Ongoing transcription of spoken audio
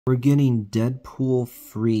We're getting Deadpool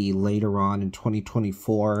 3 later on in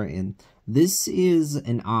 2024, and this is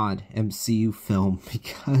an odd MCU film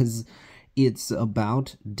because it's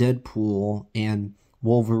about Deadpool and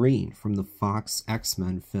Wolverine from the Fox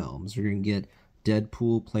X-Men films. You're going to get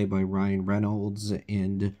Deadpool played by Ryan Reynolds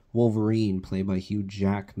and Wolverine played by Hugh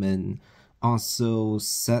Jackman. Also,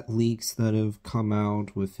 set leaks that have come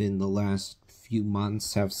out within the last few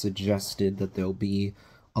months have suggested that there'll be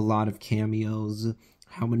a lot of cameos.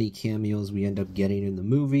 How many cameos we end up getting in the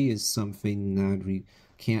movie is something that we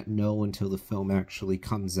can't know until the film actually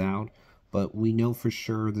comes out, but we know for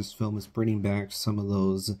sure this film is bringing back some of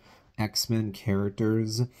those X-Men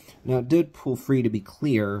characters. Now, Deadpool 3, to be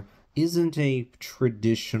clear, isn't a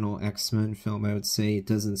traditional X-Men film, I would say. It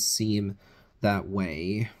doesn't seem that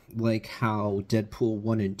way, like how Deadpool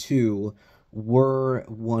 1 and 2 were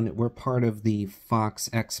part of the Fox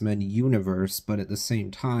X-Men universe, but at the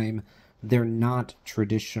same time, they're not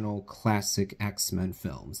traditional classic X-Men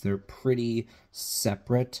films. They're pretty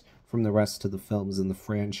separate from the rest of the films in the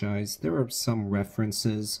franchise. There are some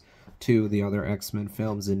references to the other X-Men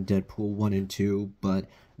films in Deadpool 1 and 2, but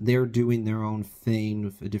they're doing their own thing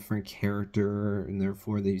with a different character, and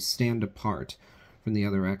therefore they stand apart from the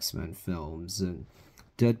other X-Men films. And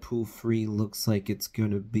Deadpool 3 looks like it's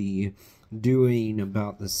going to be doing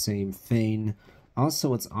about the same thing. Also,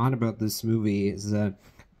 what's odd about this movie is that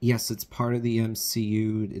yes, it's part of the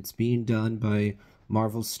MCU, it's being done by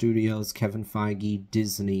Marvel Studios, Kevin Feige,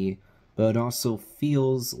 Disney, but it also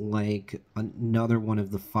feels like another one of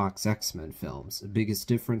the Fox X-Men films. The biggest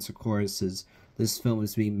difference, of course, is this film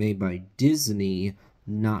is being made by Disney,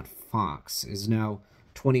 not Fox. Is now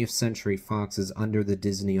 20th Century Fox is under the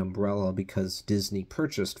Disney umbrella because Disney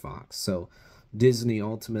purchased Fox. So Disney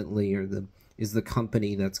ultimately is the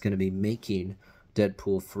company that's going to be making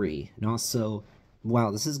Deadpool 3. And also,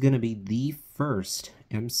 wow, this is going to be the first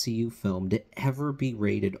MCU film to ever be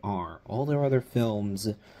rated R. All their other films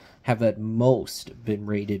have at most been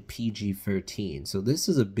rated PG-13. So this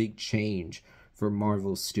is a big change for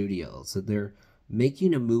Marvel Studios. So they're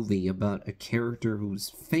making a movie about a character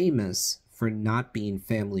who's famous for not being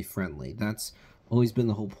family-friendly. That's always been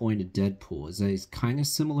the whole point of Deadpool, is that he's kind of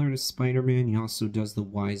similar to Spider-Man. He also does the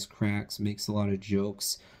wisecracks, makes a lot of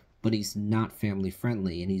jokes, but he's not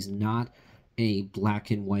family-friendly, and he's not a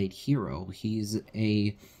black and white hero. He's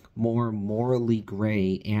a more morally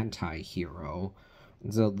gray anti-hero.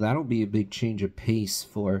 So that'll be a big change of pace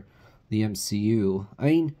for the MCU. I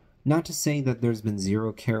mean, not to say that there's been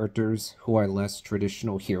zero characters who are less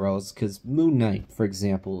traditional heroes, because Moon Knight, for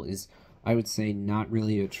example, is, I would say, not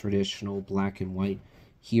really a traditional black and white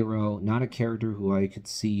hero. Not a character who I could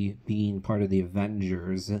see being part of the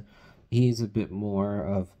Avengers. He's a bit more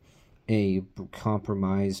of a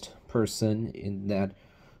compromised person in that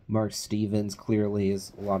Mark Stevens clearly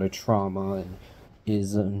has a lot of trauma and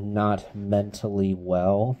is not mentally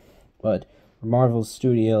well. But for Marvel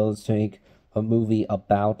Studios to make a movie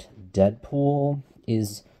about Deadpool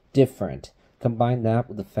is different. Combine that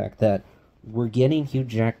with the fact that we're getting Hugh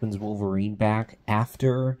Jackman's Wolverine back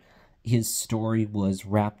after his story was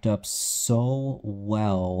wrapped up so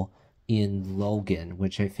well in Logan,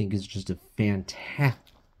 which I think is just a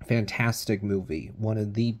fantastic movie. One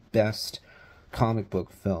of the best comic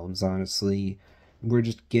book films, honestly. We're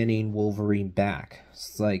just getting Wolverine back.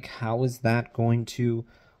 It's like, how is that going to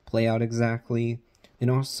play out exactly?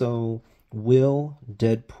 And also, will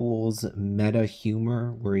Deadpool's meta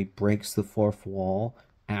humor, where he breaks the fourth wall,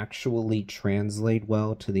 actually translate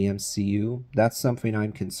well to the MCU? That's something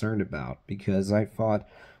I'm concerned about, because I thought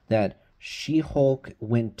that She-Hulk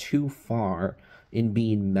went too far in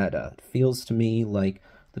being meta. It feels to me like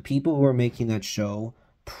the people who are making that show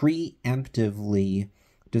preemptively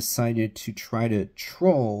decided to try to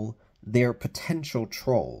troll their potential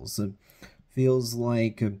trolls. It feels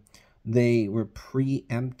like they were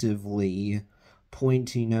preemptively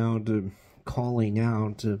pointing out, calling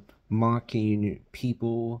out, mocking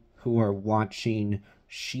people who are watching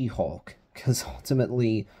She-Hulk. Because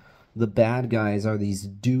ultimately, the bad guys are these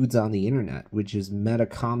dudes on the internet, which is meta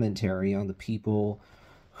commentary on the people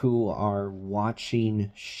who are watching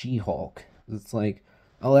She-Hulk. It's like,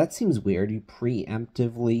 oh, that seems weird. You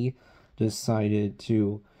preemptively decided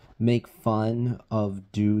to make fun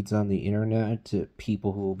of dudes on the internet to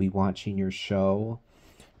people who will be watching your show.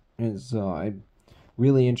 And so I'm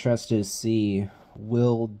really interested to see,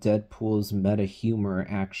 will Deadpool's meta humor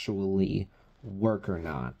actually work or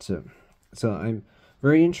not? So I'm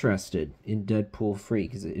very interested in Deadpool 3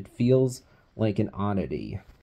 because it feels like an oddity.